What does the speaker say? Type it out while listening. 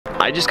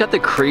I just got the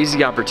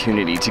crazy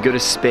opportunity to go to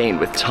Spain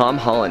with Tom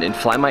Holland and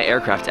fly my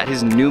aircraft at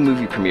his new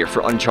movie premiere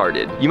for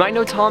UnCharted. You might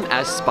know Tom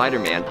as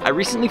Spiderman. I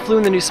recently flew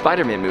in the new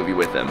Spiderman movie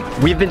with him.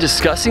 We've been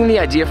discussing the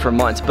idea for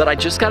months, but I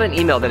just got an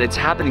email that it's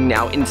happening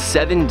now in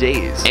 7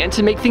 days. And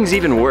to make things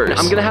even worse,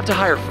 I'm gonna have to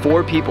hire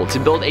 4 people to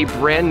build a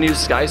brand new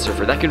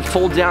SkySurfer that can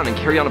fold down and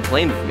carry on a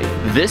plane with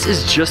me. This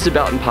is just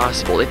about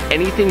impossible. If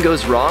anything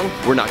goes wrong,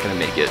 we're not gonna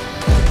make it.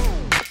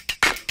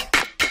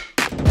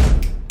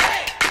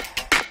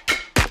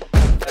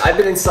 I've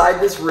been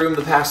inside this room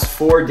the past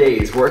 4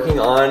 days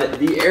working on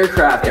the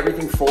aircraft.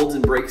 Everything folds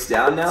and breaks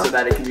down now so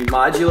that it can be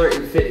modular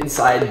and fit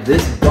inside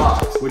this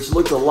box, which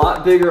looked a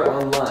lot bigger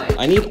online.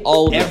 I need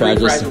all of the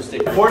fragile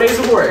stick. 4 days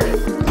of work.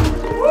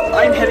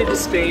 I'm headed to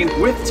Spain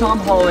with Tom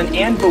Holland,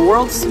 and the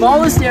world's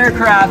smallest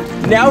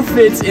aircraft now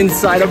fits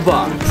inside a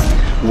box.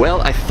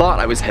 Well, I thought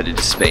I was headed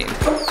to Spain.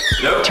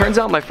 Nope. Turns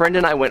out my friend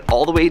and I went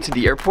all the way to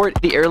the airport.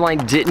 The airline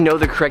didn't know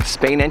the correct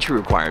Spain entry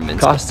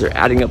requirements. Costs are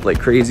adding up like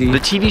crazy. The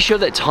TV show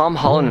that Tom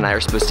Holland and I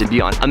are supposed to be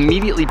on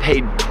immediately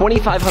paid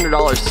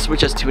 $2,500 to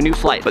switch us to a new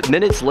flight. But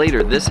minutes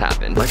later, this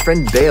happened. My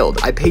friend bailed.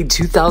 I paid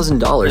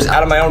 $2,000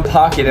 out of my own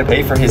pocket to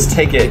pay for his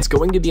ticket. It's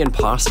going to be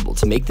impossible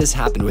to make this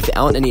happen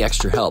without any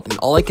extra help. And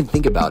all I can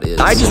think about is,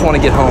 I just want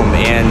to get home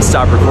and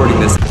stop recording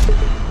this.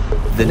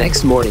 The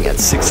next morning at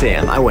 6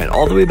 a.m., I went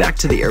all the way back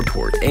to the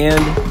airport and,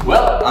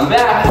 well, I'm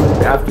back!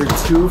 After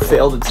 2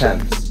 failed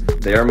attempts,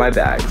 there are my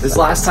bags. This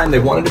last time they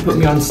wanted to put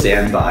me on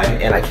standby,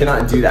 and I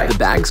cannot do that. The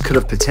bags could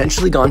have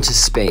potentially gone to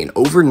Spain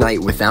overnight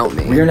without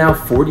me. We are now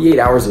 48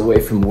 hours away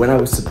from when I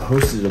was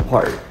supposed to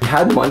depart. We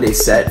had Monday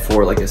set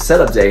for like a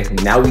setup day,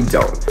 now we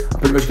don't. I'm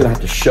pretty much gonna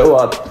have to show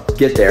up,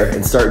 get there,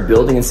 and start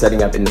building and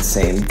setting up in the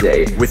same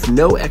day. With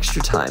no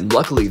extra time,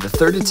 luckily the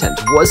 3rd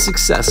attempt was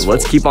successful.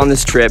 Let's keep on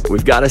this trip.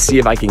 We've got to see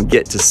if I can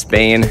get to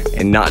Spain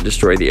and not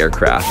destroy the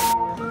aircraft.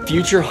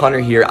 Future Hunter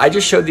here. I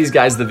just showed these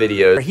guys the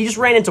video. He just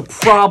ran into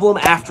problem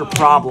after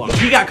problem.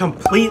 He got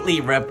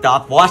completely ripped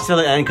off. Watch till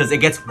the end because it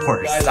gets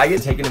worse. Guys, I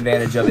get taken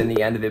advantage of in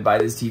the end of it by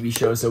this TV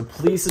show, so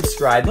please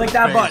subscribe. Click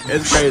that button.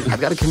 It's crazy.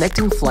 I've got a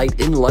connecting flight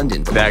in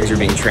London. Bags are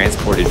being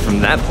transported from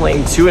that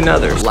plane to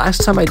another.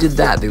 Last time I did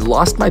that, they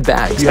lost my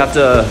bags. You have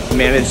to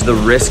manage the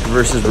risk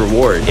versus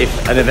reward.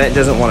 If an event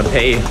doesn't want to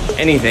pay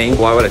anything,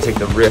 why would I take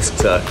the risk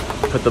to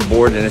put the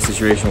board in a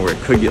situation where it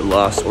could get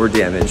lost or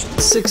damaged?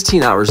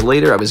 16 hours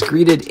later, I was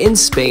greeted in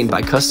Spain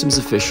by customs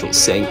officials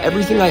saying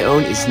everything I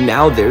own is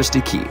now theirs to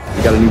keep.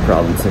 We got a new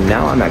problem, so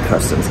now I'm at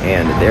customs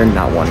and they're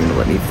not wanting to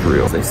let me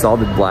through. They saw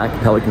the black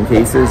Pelican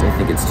cases and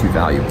think it's too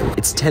valuable.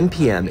 It's 10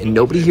 p.m. and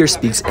nobody here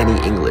speaks any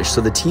English,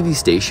 so the TV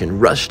station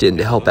rushed in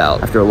to help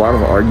out. After a lot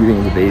of arguing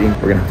and debating,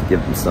 we're gonna have to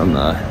give them some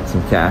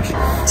cash.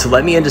 To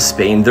let me into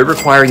Spain, they're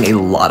requiring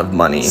a lot of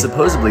money.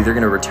 Supposedly, they're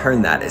gonna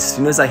return that as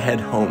soon as I head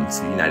home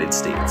to the United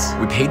States.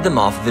 We paid them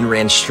off, then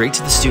ran straight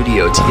to the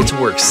studio to get to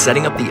work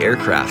setting up the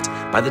aircraft.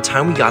 By the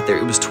time we got there,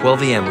 it was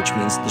 12 a.m., which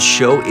means the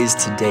show is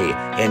today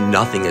and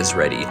nothing is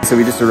ready. So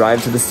we just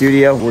arrived to the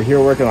studio. We're here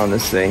working on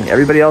this thing.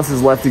 Everybody else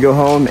is left to go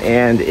home,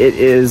 and it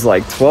is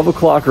like 12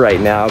 o'clock right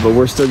now, but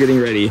we're still getting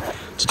ready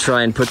to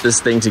try and put this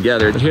thing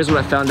together. But here's what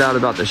I found out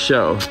about the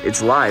show.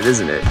 It's live,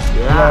 isn't it?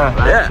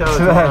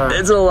 Yeah.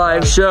 It's a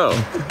live show.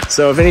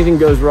 So if anything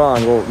goes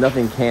wrong, well,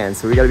 nothing can.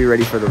 So we gotta be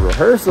ready for the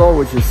rehearsal,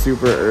 which is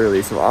super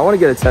early. So I wanna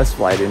get a test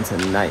flight in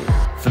tonight.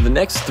 For the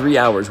next 3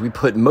 hours, we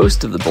put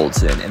most of the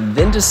bolts in and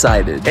then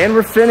decided, and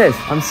we're finished.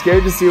 I'm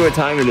scared to see what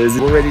time it is.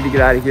 We're ready to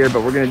get out of here,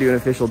 but we're gonna do an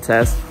official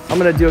test. I'm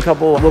gonna do a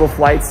couple little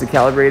flights to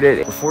calibrate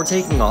it. Before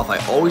taking off, I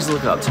always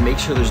look up to make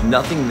sure there's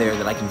nothing there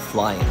that I can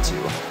fly into.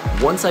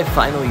 Once I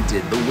finally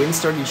did, the wind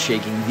started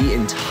shaking the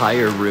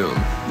entire room.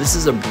 This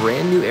is a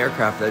brand new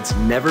aircraft that's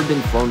never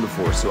been flown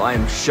before, so I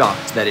am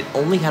shocked that it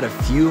only had a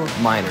few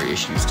minor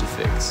issues to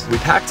fix. We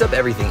packed up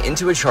everything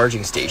into a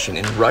charging station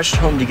and rushed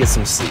home to get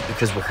some sleep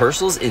because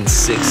rehearsal's in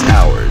 6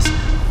 hours.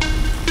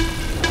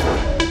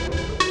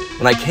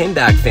 When I came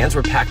back, fans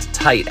were packed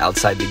tight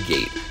outside the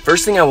gate.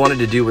 First thing I wanted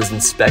to do was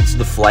inspect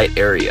the flight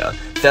area.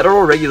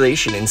 Federal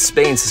regulation in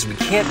Spain says we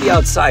can't be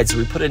outside, so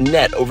we put a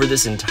net over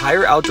this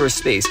entire outdoor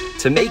space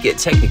to make it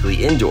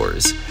technically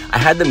indoors. I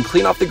had them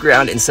clean off the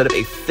ground and set up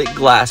a thick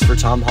glass for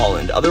Tom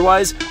Holland.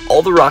 Otherwise,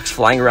 all the rocks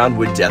flying around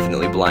would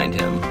definitely blind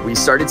him. We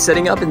started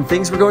setting up and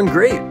things were going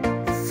great.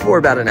 For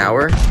about an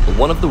hour,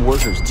 one of the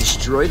workers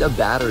destroyed a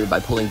battery by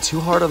pulling too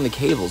hard on the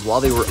cables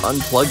while they were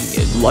unplugging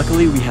it.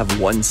 Luckily, we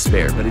have one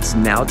spare, but it's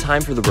now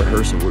time for the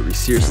rehearsal where we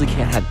seriously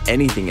can't have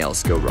anything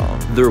else go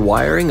wrong. They're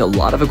wiring a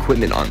lot of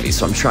equipment on me,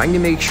 so I'm trying to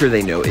make sure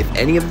they know if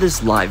any of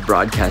this live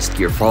broadcast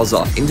gear falls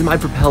off into my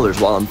propellers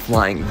while I'm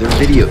flying, their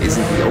video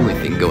isn't the only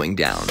thing going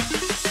down.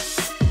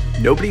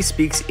 Nobody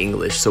speaks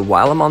English, so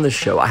while I'm on the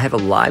show, I have a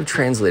live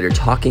translator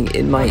talking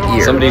in my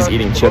ear. Somebody's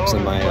eating chips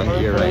in my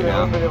ear right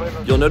now.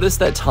 You'll notice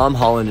that Tom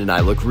Holland and I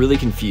look really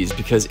confused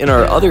because in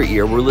our other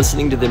ear, we're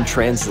listening to them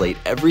translate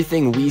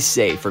everything we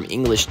say from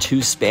English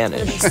to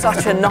Spanish.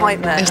 Such a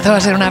nightmare. Esto va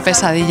a ser una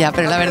pesadilla,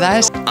 pero la verdad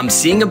es... I'm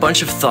seeing a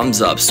bunch of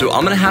thumbs up, so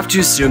I'm gonna have to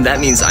assume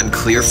that means I'm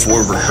clear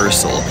for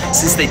rehearsal.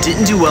 Since they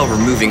didn't do well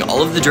removing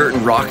all of the dirt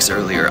and rocks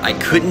earlier, I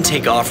couldn't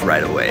take off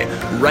right away.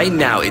 Right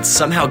now, it's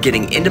somehow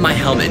getting into my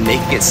helmet and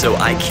making it so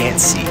I can't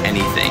see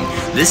anything.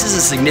 This is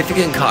a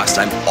significant cost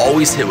I'm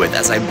always hit with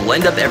as I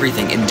blend up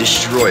everything and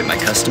destroy my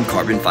custom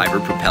carbon fiber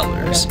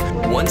propellers.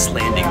 Once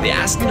landing, they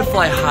asked me to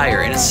fly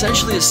higher and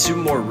essentially assume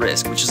more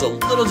risk, which is a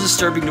little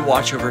disturbing to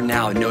watch over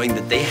now, knowing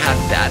that they have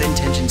bad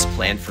intentions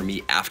planned for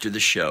me after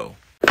the show.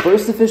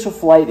 First official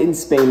flight in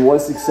Spain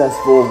was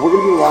successful. We're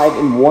gonna be live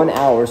in 1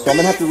 hour, so I'm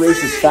gonna have to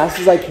race as fast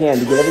as I can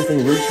to get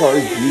everything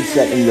recharged,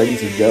 reset, and ready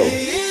to go.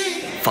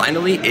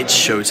 Finally, it's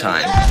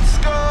showtime.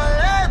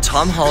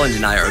 Tom Holland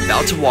and I are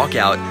about to walk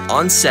out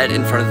on set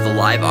in front of the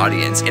live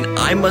audience, and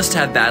I must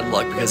have bad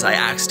luck because I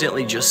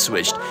accidentally just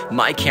switched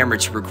my camera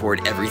to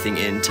record everything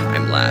in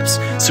time-lapse.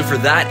 So for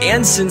that,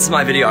 and since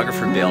my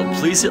videographer bailed,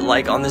 please hit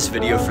like on this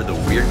video for the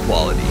weird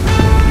quality.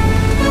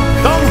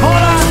 Tom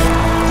Holland!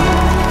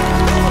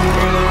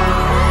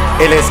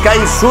 El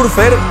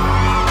SkySurfer.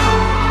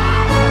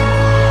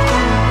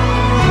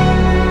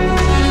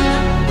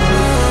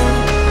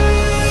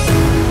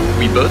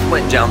 We both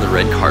went down the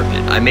red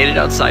carpet. I made it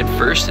outside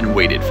first and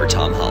waited for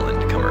Tom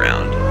Holland to come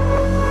around.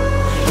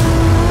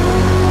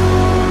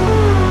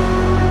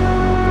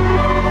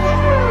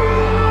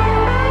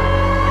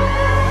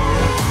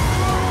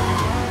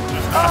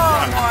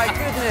 Oh my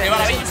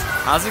goodness.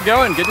 How's it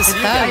going? Good to see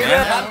you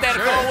again. Hunter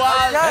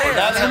Kowald.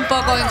 Un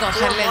poco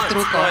encogerle el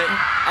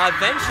truco.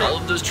 Eventually, all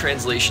of those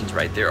translations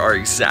right there are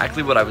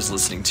exactly what I was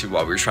listening to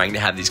while we were trying to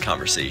have these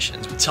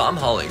conversations. Tom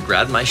Holland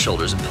grabbed my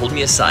shoulders and pulled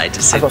me aside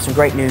to say, I've got some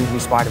great news, new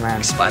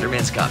Spiderman.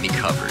 Spiderman's got me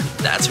covered.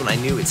 That's when I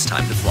knew it's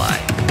time to fly.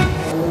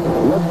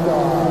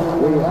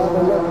 Liftoff. We have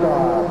a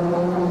liftoff.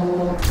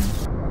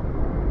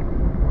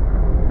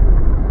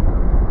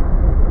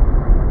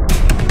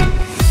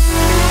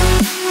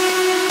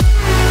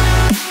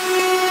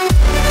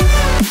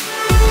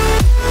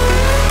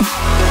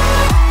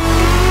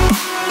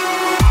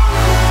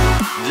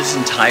 This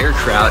entire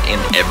crowd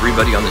and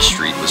everybody on the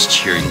street was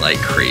cheering like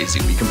crazy.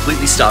 We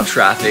completely stopped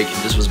traffic.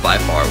 This was by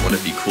far one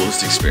of the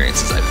coolest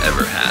experiences I've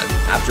ever had.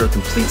 After a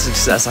complete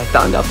success, I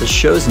found out the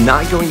show's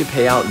not going to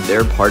pay out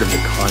their part of the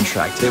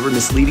contract. They were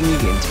misleading me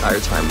the entire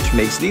time, which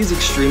makes these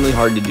extremely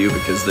hard to do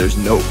because there's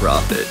no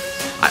profit.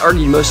 I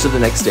argued most of the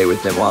next day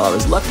with them while I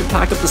was left to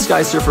pack up the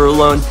SkySurfer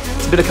alone.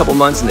 It's been a couple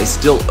months and they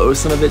still owe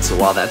some of it, so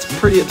while that's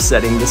pretty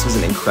upsetting, this was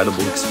an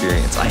incredible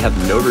experience. I have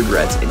no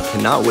regrets and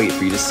cannot wait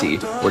for you to see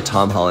where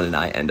Tom Holland and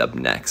I end up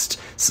next.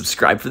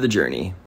 Subscribe for the journey.